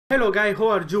Hello guys, how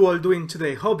are you all doing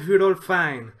today? Hope you're all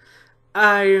fine.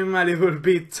 I'm a little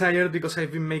bit tired because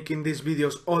I've been making these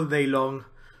videos all day long,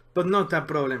 but not a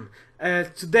problem.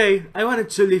 Today I wanted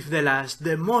to leave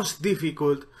the most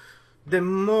difficult, the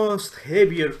most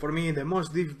heavier for me, the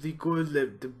most difficult,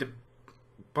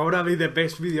 probably the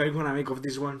best video I'm gonna make of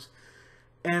these ones,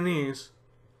 and is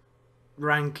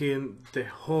ranking the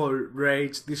whole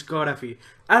Rage discography.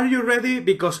 Are you ready?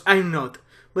 Because I'm not,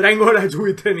 but I'm gonna do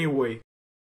it anyway.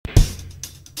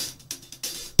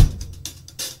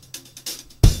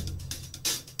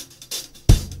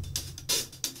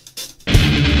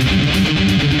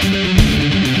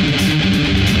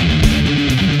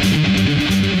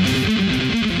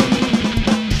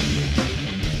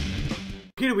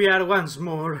 Here we are once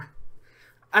more.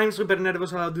 I'm super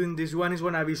nervous about doing this one. It's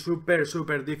gonna be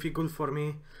super difficult for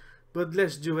me, but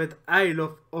let's do it. I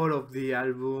love all of the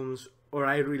albums, or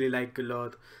I really like a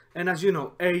lot. And as you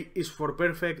know, A is for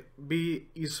perfect, B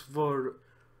is for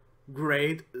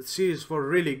great, C is for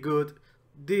really good,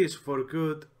 D is for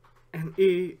good, and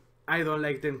E, I don't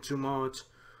like them too much,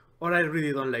 or I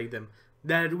really don't like them.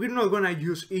 That we're not gonna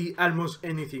use E almost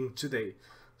anything today.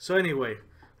 So anyway,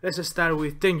 let's start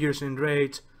with 10 Years in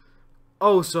Rage.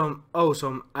 Awesome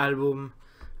album.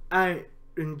 I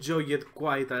enjoy it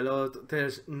quite a lot.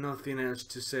 There's nothing else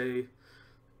to say.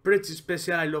 Pretty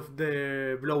special. I love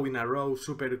the Blow in a Row,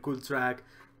 super cool track.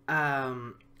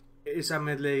 It's a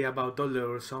medley about all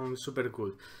their songs, super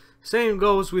cool. Same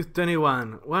goes with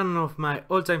 21, one of my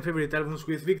all-time favorite albums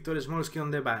with Victor Smolsky on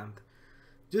the band.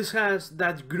 Just has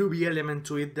that groovy element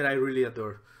to it that I really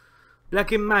adore.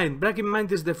 Black in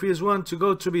Mind is the first one to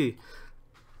go to B.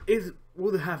 It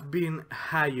would have been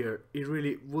higher, it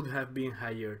really would have been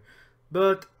higher,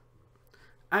 but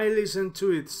I listened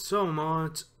to it so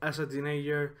much as a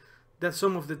teenager that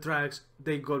some of the tracks,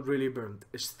 they got really burned.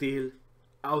 Still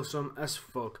awesome as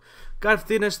fuck. Carved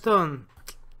in Stone,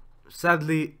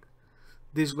 sadly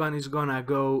this one is gonna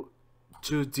go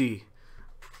to D.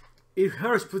 It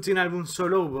hurts putting albums so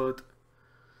low, but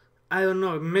I don't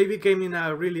know, maybe came in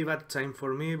a really bad time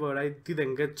for me, but I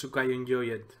didn't get to quite enjoy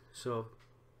it, so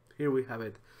here we have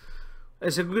it.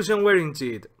 Execution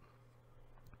Warranted.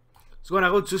 It's gonna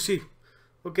go to C.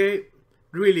 Okay,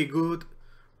 really good,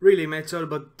 really metal,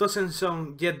 but doesn't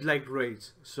sound yet like Rage,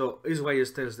 so it's why it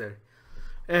stays there.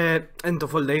 End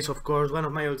of All Days, of course, one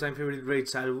of my all-time favorite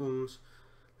Rage albums.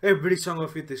 Every song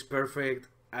of it is perfect.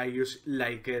 I just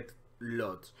like it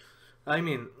lots. I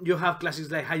mean, you have classics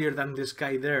like Higher Than the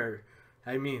Sky there.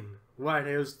 I mean, what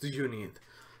else do you need?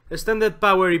 Extended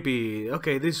Power EP.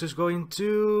 Okay, this is going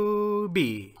to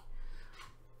be.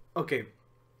 Okay,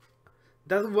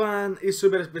 that one is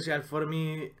super special for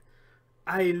me.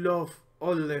 I love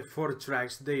all the 4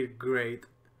 tracks, they're great.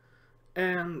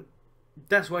 And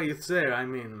that's why it's there. I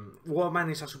mean,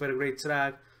 Woman is a super great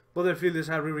track. Butterfield is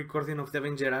a re-recording of the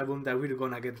Avenger album that we're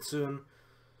gonna get soon.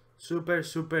 Super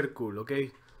cool,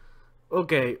 okay?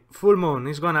 Okay, Full Moon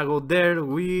is gonna go there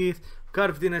with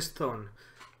Carved in Stone.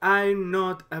 I'm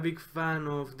not a big fan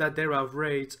of that era of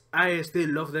Rage. I still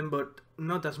love them, but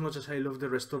not as much as I love the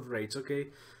rest of Rage, okay?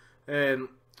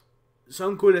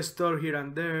 Some cool stuff here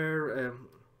and there,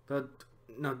 but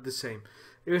not the same.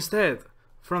 Instead,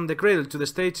 From the Cradle to the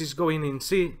Stage is going in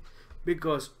C,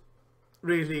 because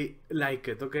really like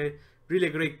it, okay? Really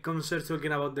great concert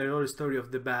talking about the whole story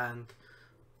of the band.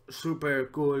 Super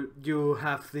cool. You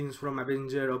have things from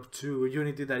Avenger up to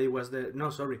Unity that it was the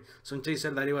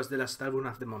Sunchaser that it was the last album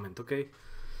at the moment, okay?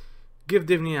 Give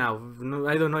Divney Out. No,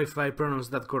 I don't know if I pronounced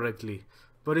that correctly,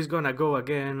 but it's gonna go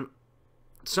again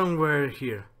somewhere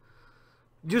here.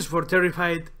 Just for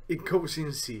Terrified, it goes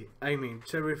in C. I mean,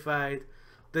 Terrified,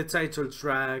 the title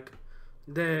track,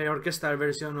 the orchestral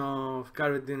version of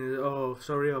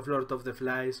of Lord of the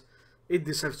Flies, it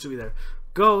deserves to be there.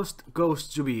 Ghost goes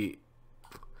to be.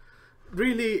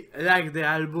 Really like the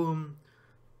album,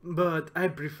 but I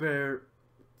prefer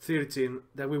 13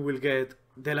 that we will get,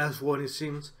 the last one it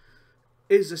seems.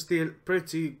 It's still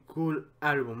pretty cool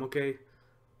album, okay?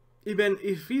 Even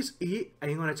if it's E,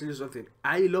 I'm gonna tell you something,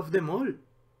 I love them all.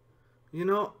 You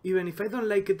know, even if I don't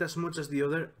like it as much as the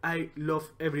other, I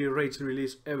love every Rage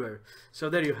release ever. So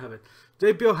there you have it.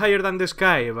 JPO Higher Than the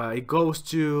Sky, but it goes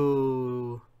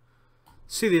to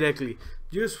C directly.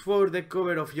 Just for the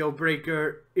cover of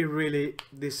Jawbreaker, it really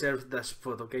deserves that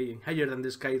spot, okay? Higher Than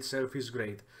the Sky itself is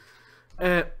great.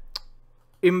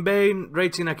 In Vain,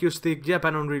 Rage in Acoustic,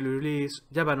 Japan on release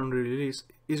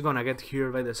is gonna get here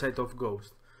by the side of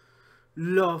Ghost.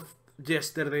 Love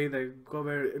Yesterday, the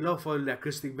cover, love all the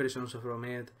acoustic versions from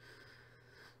it.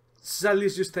 Sadly,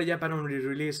 it's just a Japan only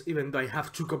release, even though I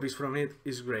have 2 copies from it,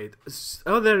 is great.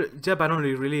 Other Japan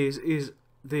only release is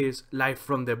this Live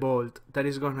from the Vault that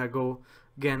is gonna go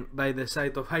again by the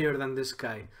side of Higher Than the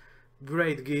Sky.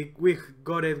 Great gig. We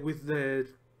got it with the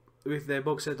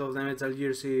box set of the Metal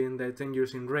Gears in the 10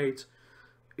 Years in Rage.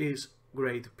 Is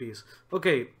great piece.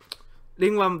 Okay, the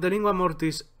Lingua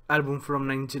Mortis album from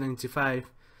 1995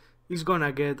 is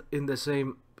gonna get in the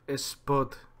same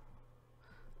spot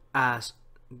as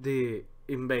the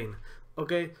In Vain.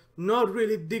 Okay, not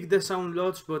really dig the sound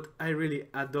lots, but I really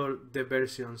adore the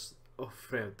versions of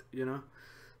Fred, you know,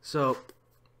 so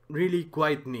really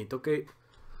quite neat. Okay,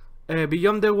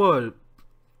 Beyond the Wall,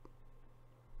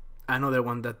 another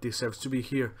one that deserves to be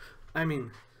here. I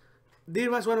mean, this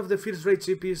was one of the first Rage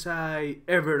EPs I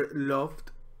ever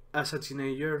loved as a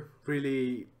teenager,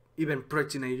 really, even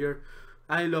pre-teenager.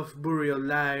 I love Burial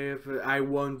Life, I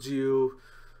Want You,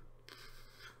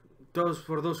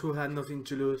 for those who had nothing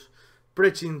to lose,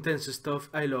 pretty intense stuff.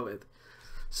 I love it.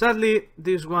 Sadly,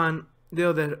 this one, the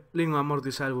other Lingua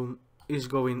Mortis album, is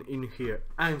going in here.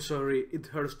 I'm sorry, it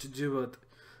hurts to do, but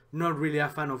not really a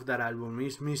fan of that album.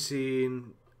 It's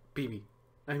missing PB.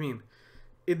 I mean,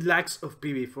 it lacks of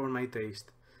PB for my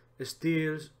taste.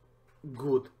 Still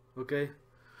good, okay?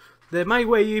 The My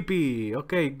Way EP,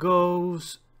 okay,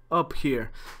 goes up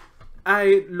here.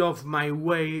 I love My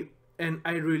Way, and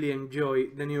I really enjoy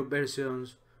the new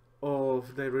versions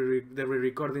of the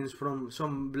re-recordings from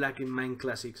some Black in Mind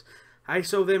classics. I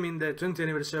saw them in the 20th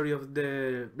anniversary of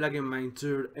the Black in Mind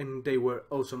tour, and they were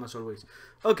awesome as always.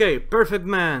 Okay, Perfect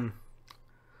Man.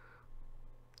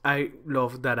 I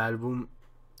love that album.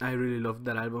 I really love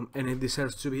that album, and it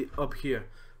deserves to be up here.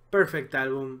 Perfect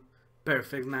album.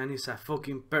 Perfect Man is a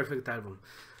fucking perfect album.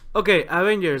 Okay,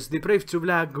 Avengers, Depraved to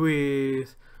Black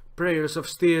with Prayers of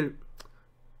Steel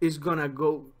is gonna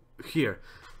go here.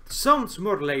 Sounds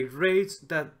more like Rage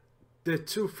than the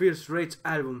two first Rage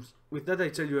albums. With that I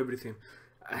tell you everything.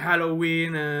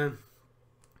 Halloween,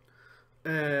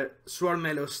 Swarm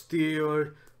of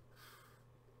Steel,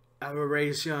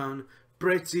 Aberration,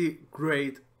 pretty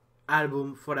great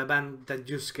album for a band that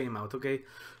just came out, okay?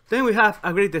 Then we have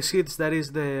A Greatest Hits, that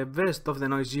is the best of the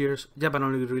Noise years, Japan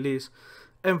only release,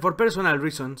 and for personal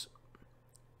reasons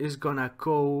is gonna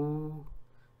go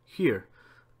here.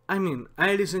 I mean,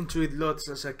 I listened to it lots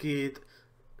as a kid.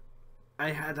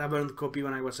 I had a burned copy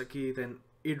when I was a kid, and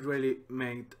it really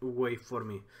made way for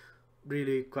me.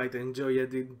 Really quite enjoy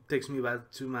it. It takes me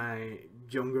back to my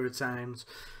younger times.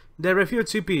 The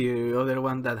Refuge EP, other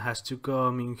one that has to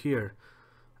come in here.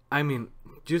 I mean,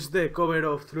 just the cover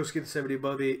of Through Hits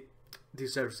Everybody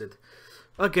deserves it.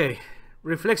 Okay,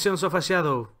 Reflections of a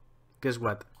Shadow. Guess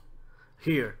what?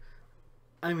 Here.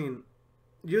 I mean,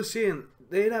 you seen,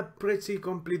 they're a pretty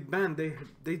complete band.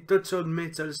 They touch on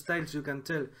metal styles, you can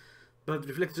tell. But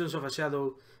Reflections of a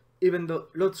Shadow, even though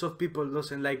lots of people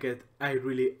doesn't like it, I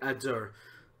really adore.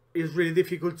 It's really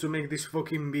difficult to make this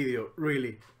fucking video,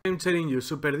 really. I'm telling you,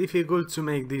 super difficult to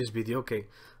make this video, okay.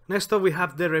 Next up we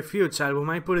have the Refuge album.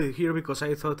 I put it here because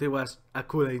I thought it was a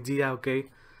cool idea, okay.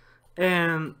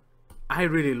 And I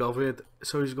really love it,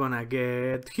 so it's gonna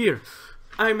get here.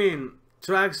 I mean,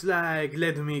 tracks like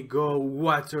Let Me Go,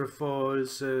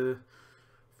 Waterfalls,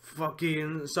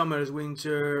 fucking Summer's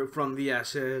Winter, From the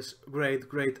Ashes,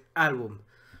 great album.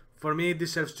 For me it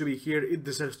deserves to be here, it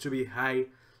deserves to be high,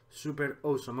 super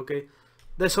awesome, okay.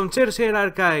 The Sonchersier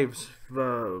Archives,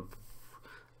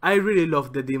 I really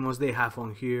love the demos they have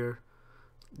on here,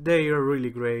 they are really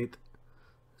great,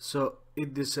 so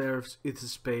it deserves its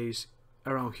space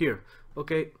around here,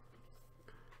 okay.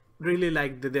 Really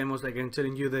like the demos, like I'm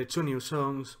telling you, the 2 new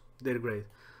songs, they're great.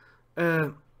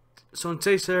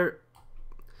 Sunchaser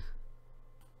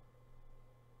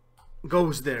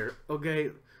goes there,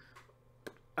 okay.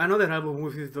 Another album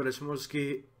with Viktor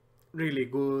Smolsky, really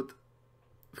good.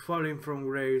 Falling from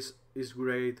Grace is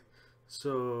great.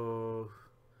 So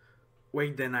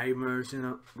Wake the Nightmares, you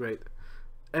know, great.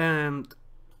 And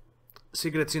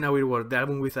Secrets in a Weird World, the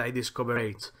album with I Discover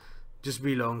AIDS, just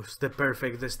belongs, the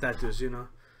perfect status, you know.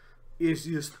 It's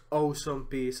just awesome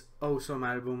piece, awesome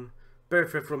album,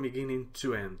 perfect from beginning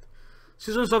to end.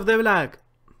 Seasons of the Black,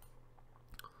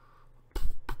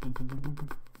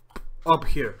 up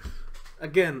here.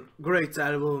 Again, great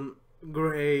album,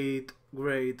 great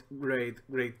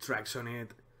tracks on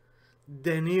it.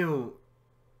 The new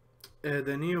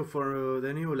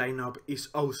lineup is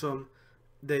awesome.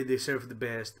 They deserve the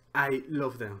best. I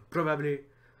love them. Probably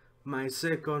my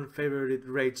second favorite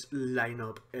Rage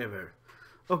lineup ever.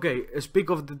 Okay,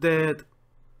 Speak of the Dead,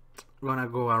 gonna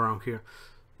go around here.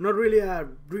 Not really a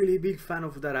really big fan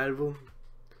of that album.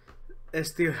 It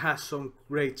still has some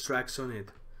great tracks on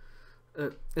it.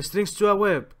 Strings to a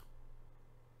Web,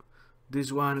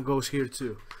 this one goes here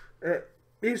too.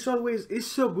 it's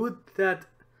so good that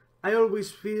I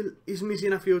always feel it's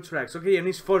missing a few tracks, okay, and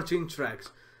it's 14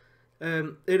 tracks.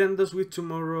 It Does With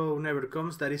Tomorrow Never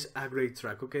Comes, that is a great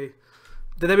track, okay?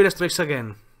 The Devil Strikes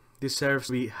Again deserves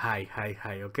to be high,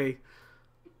 okay?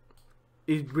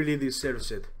 It really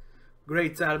deserves it.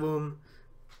 Great album.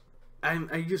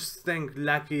 I just thank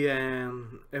Lucky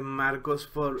and Marcos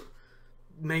for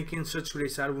making such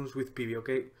great albums with PB,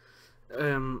 okay?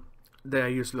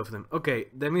 I just love them. Okay,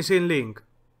 The Missing Link.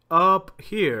 Up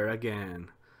here again.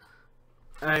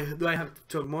 Do I have to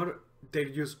talk more? They're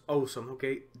just awesome,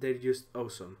 okay? They're just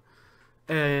awesome.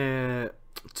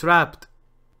 Trapped.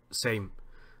 Same.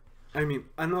 I mean,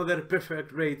 another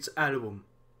perfect Raids album.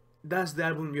 That's the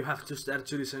album you have to start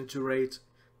to listen to Raids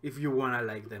if you wanna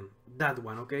like them. That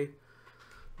one, okay?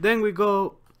 Then we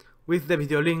go with the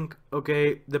Video Link,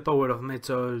 okay? The Power of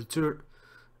Metal tour.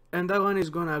 And that one is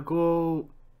gonna go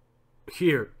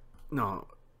here. No,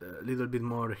 a little bit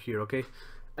more here, okay?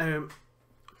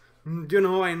 You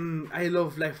know, I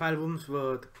love live albums,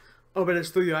 but over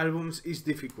studio albums is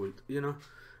difficult, you know?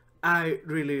 I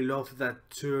really love that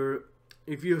tour.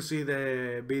 If you see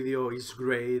the video, it's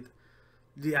great.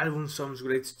 The album sounds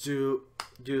great too,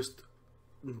 just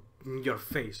in your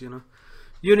face, you know?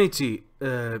 Unity,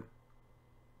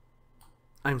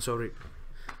 I'm sorry.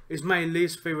 It's my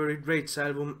least favorite Raids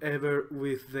album ever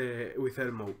with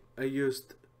Elmo. I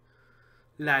used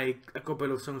like a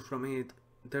couple of songs from it.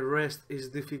 The rest is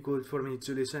difficult for me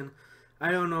to listen.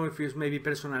 I don't know if it's maybe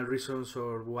personal reasons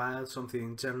or what, something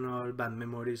internal, bad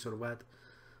memories or what,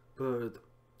 but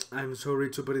I'm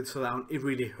sorry to put it so down, it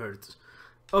really hurts.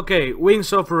 Okay,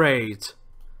 Wings of Rage.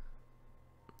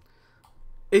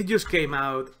 It just came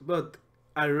out, but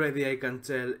already I can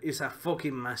tell it's a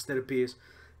fucking masterpiece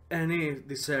and it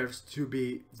deserves to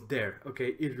be there,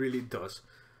 okay, it really does.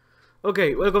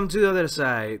 Okay, welcome to the other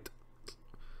side.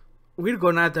 We're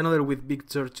gonna add another with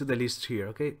Victor to the list here,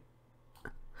 okay?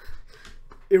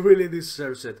 It really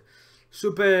deserves it.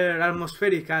 Super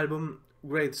atmospheric album,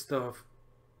 great stuff,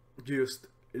 just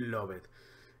love it.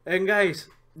 And guys,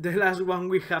 the last one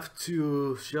we have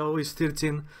to show is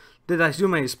 13, that as you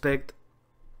may expect,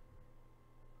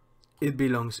 it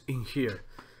belongs in here.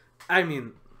 I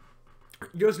mean,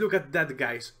 just look at that,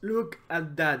 guys, look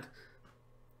at that.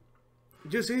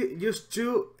 You see, just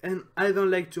 2 and I don't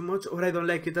like too much or I don't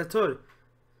like it at all.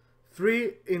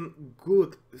 3 in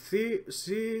good. See,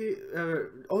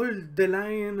 all the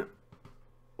line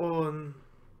on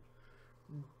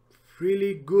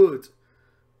really good.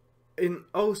 In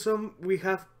awesome we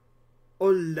have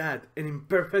all that, and in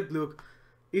perfect look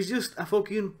it's just a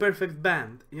fucking perfect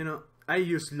band, you know. I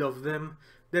just love them,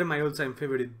 they're my all-time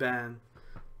favorite band.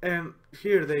 And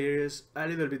here there is a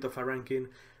little bit of a ranking.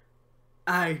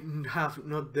 I don't have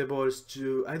the balls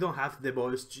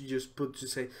to just put to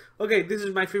say, okay, this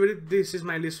is my favorite, this is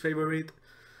my least favorite,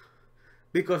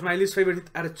 because my least favorite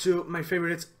are 2, my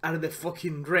favorites are the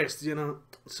fucking rest, you know.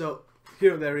 So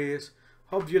here there is.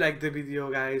 Hope you liked the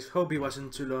video, guys, hope it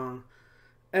wasn't too long,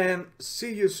 and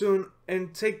see you soon,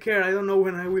 and take care. I don't know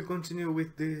when I will continue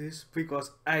with this, because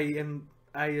I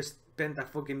spent a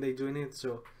fucking day doing it.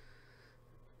 So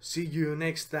see you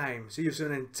next time, see you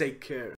soon and take care.